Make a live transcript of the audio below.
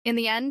In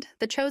the end,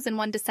 the chosen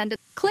one descended.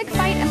 Click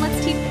fight and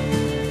let's teach.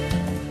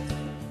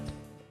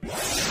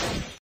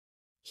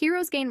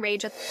 Heroes gain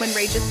rage when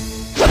rage is.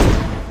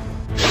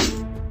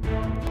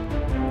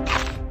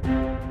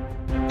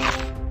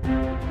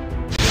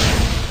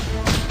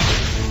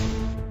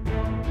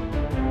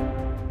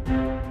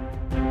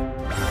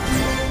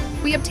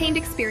 We obtained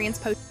experience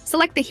post.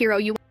 Select the hero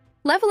you want.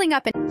 Leveling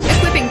up and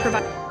equipping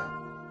provide.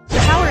 The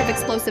power of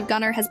explosive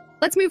gunner has.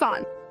 Let's move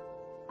on.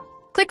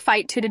 Click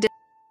fight to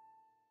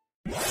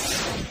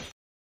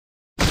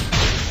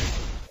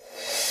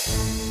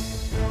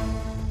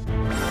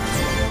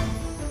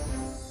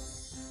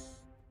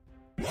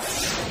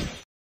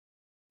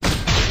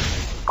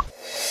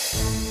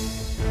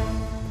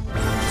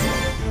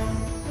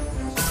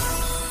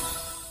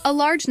a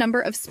large number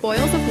of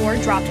spoils of war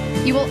dropped.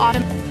 You will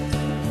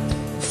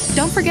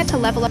Don't forget to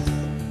level up.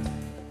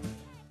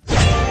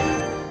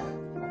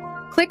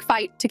 Click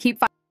fight to keep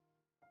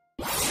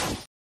fighting.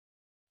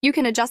 You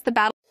can adjust the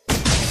battle.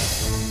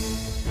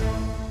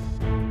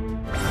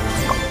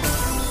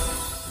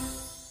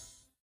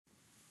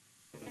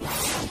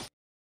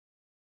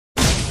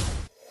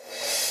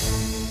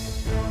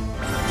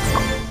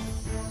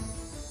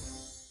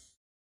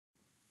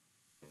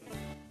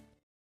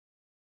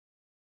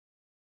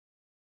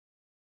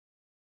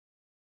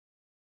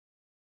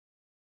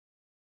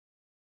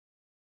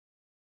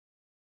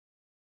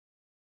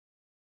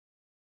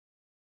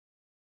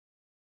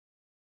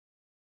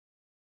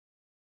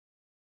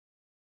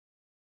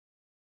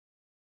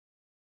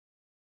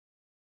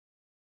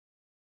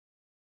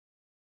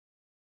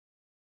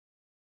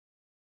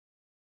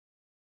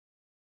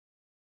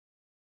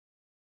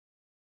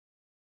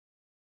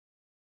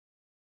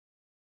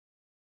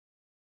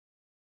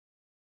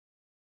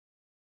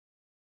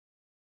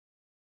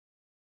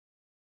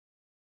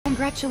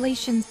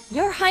 Congratulations,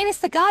 Your Highness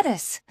the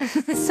Goddess!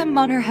 The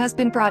summoner has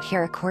been brought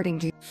here according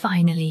to—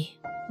 Finally,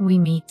 we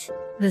meet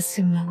the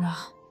summoner.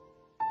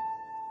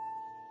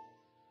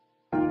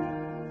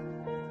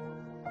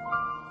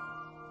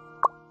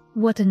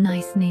 What a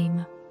nice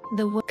name.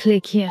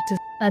 Click here to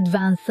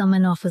advance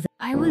summon offers.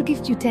 I will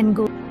gift you 10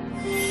 gold.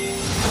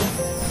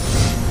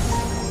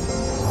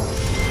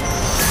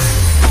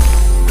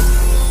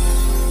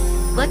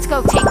 Let's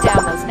go take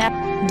down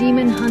those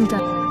Demon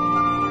Hunter.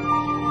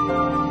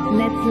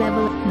 Let's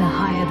level the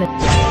higher the...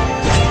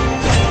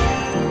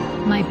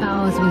 My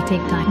powers will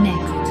take time.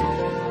 Next.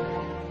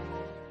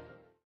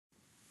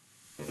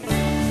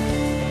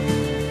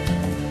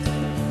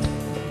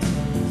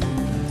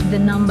 The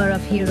number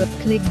of heroes.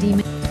 Click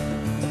demon.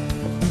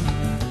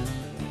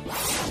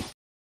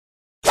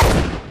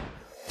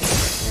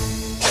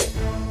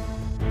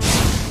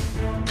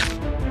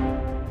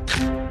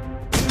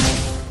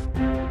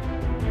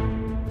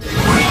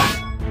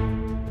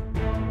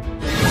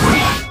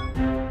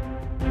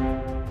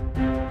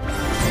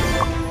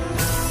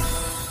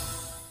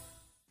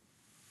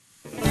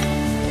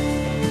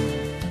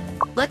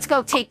 Let's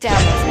go take down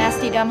those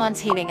nasty demons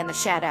hiding in the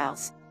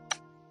shadows.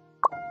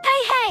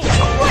 Hey,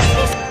 what's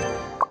this?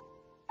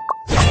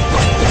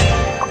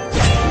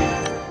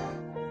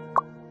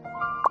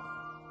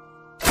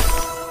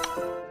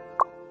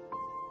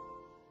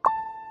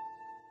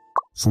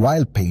 So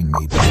while pain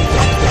may be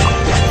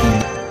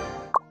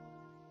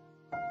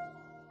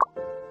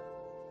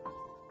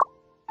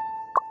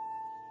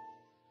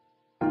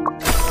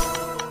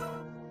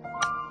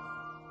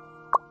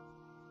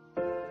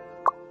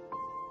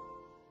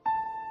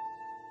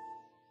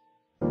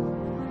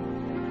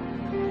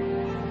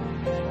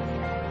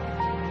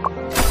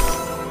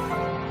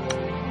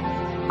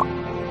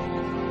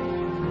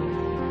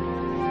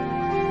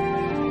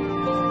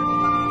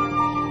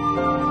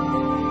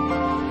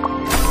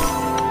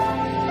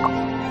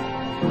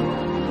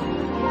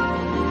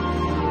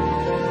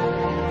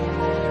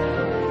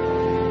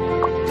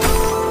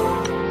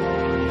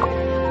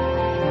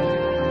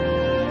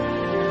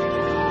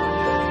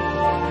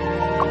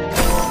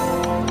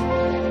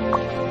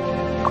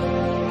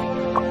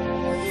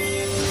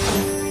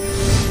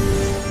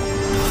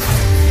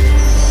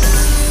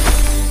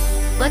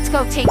Let's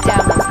go take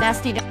down those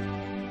nasty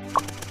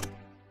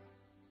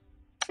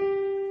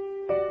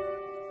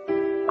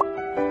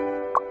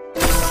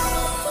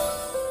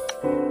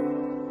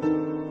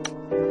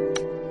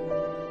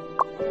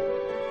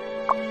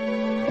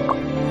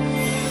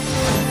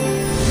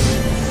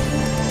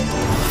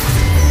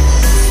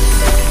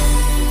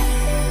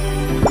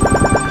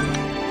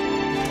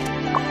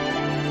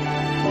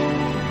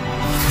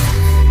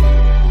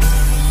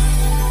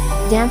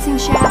dancing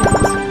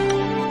shadows.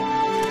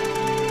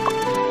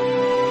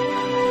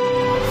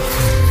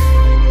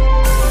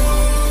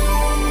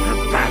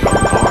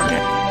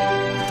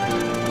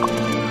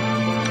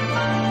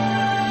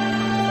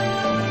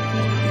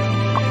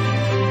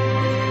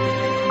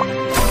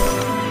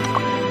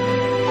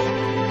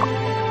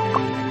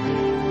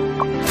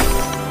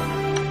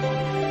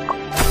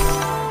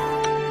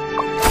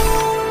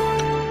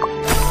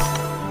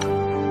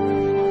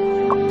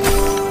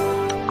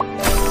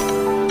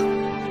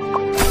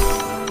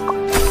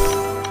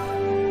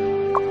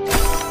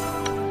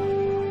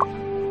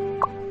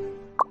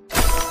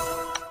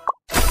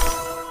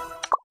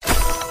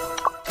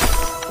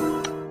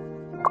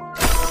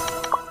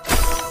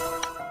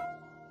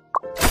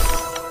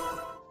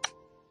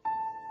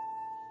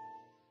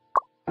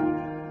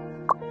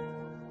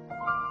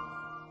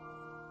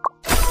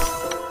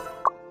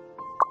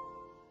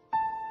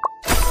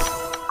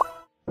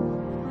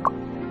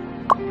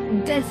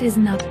 Death is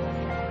not.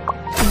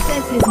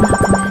 Death is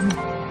not an end.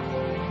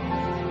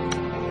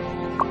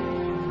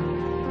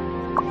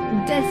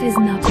 Death is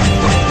not an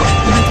end,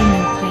 not a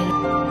new player.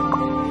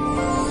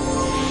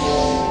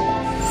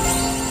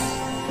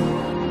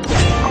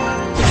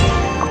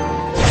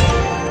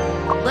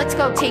 Let's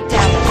go take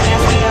down those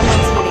nasty dumb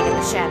ones hiding in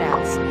the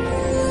shadows.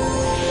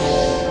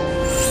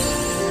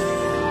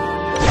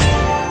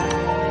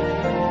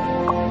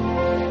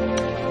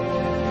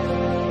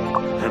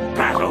 The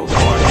battle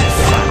horn is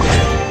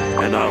sounded,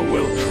 and I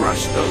will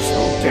crush those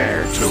who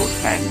dare to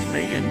offend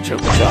me into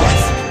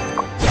dust.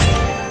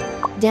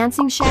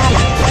 Dancing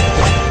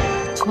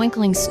shadows,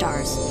 twinkling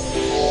stars,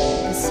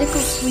 the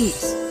sickle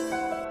sweeps,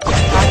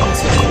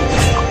 darkness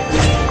retreats.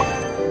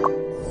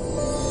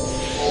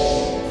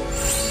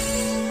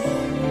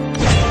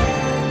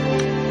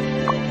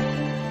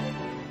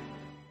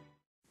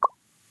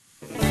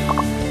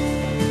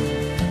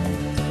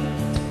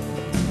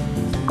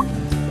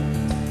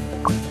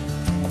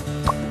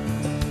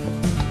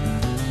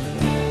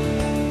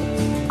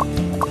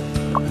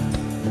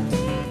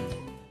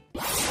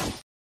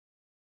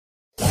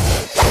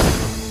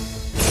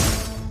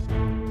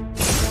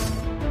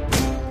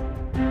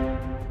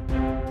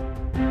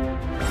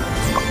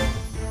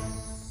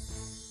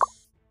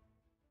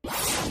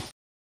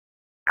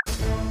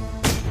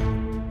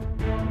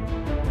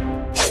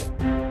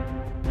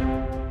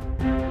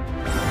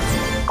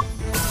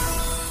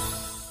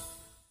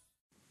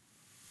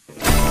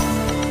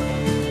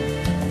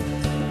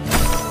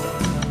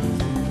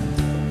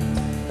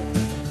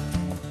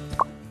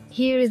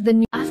 Here is the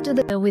new after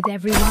the with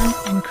everyone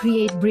and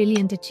create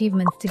brilliant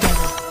achievements together.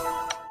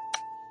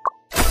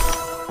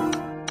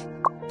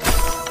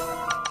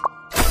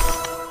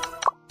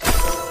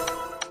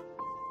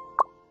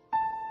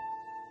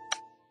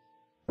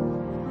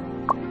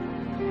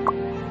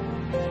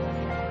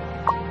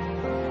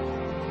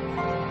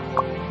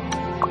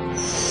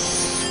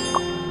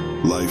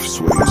 Life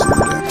sways in the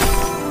dark.